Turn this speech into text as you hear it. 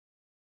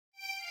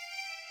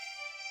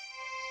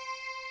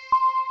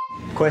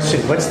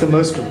Question, what's the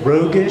most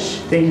roguish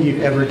thing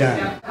you've ever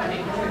done?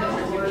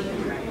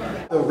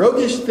 The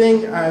roguish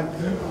thing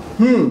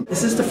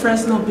Is this the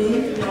Fresno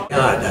Bee?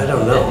 God, I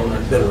don't know.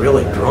 I've been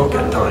really drunk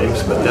at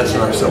times, but that's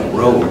not so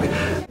rogue.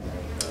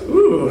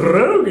 Ooh,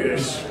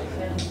 roguish.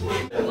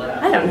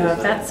 I don't know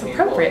if that's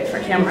appropriate for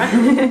camera.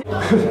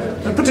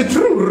 But a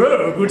true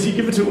rogue, would he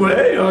give it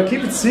away or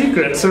keep it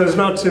secret so as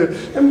not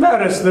to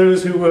embarrass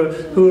those who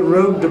were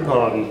rogued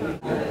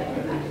upon?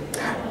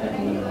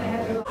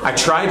 I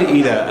tried to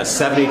eat a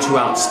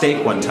 72-ounce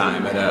steak one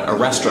time at a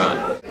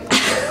restaurant.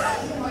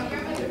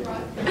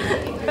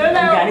 No.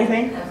 Got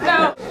anything?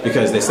 No.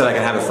 Because they said I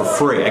could have it for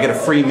free. I get a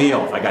free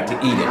meal if I got to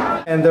eat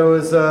it. and there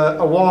was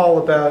a wall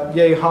about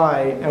yay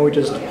high, and we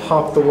just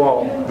hopped the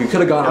wall. We could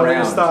have gone And we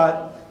around. just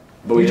thought,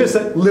 But we we just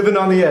said, living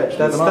on the edge.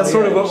 That's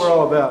sort of what we're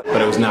all about. But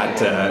it was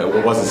not.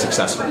 It wasn't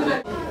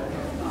successful.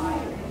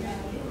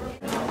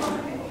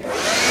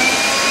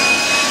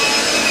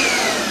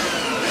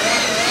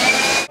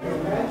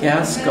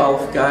 Gas,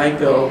 golf, guy,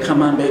 go.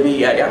 Come on, baby.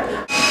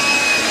 Yeah.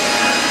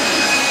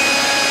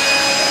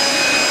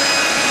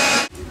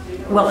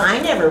 Well, I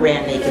never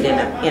ran naked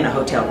in a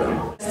hotel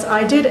room.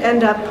 I did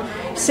end up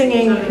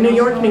singing New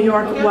York, New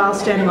York while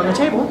standing on the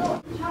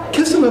table.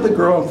 Kiss another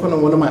girl in front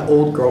of one of my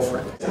old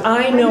girlfriends.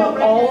 I know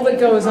all that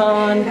goes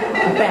on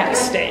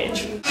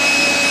backstage.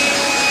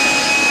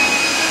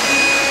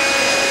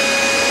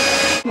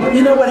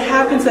 You know what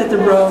happens at the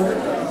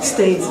Rogue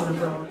stays in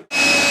the Rogue.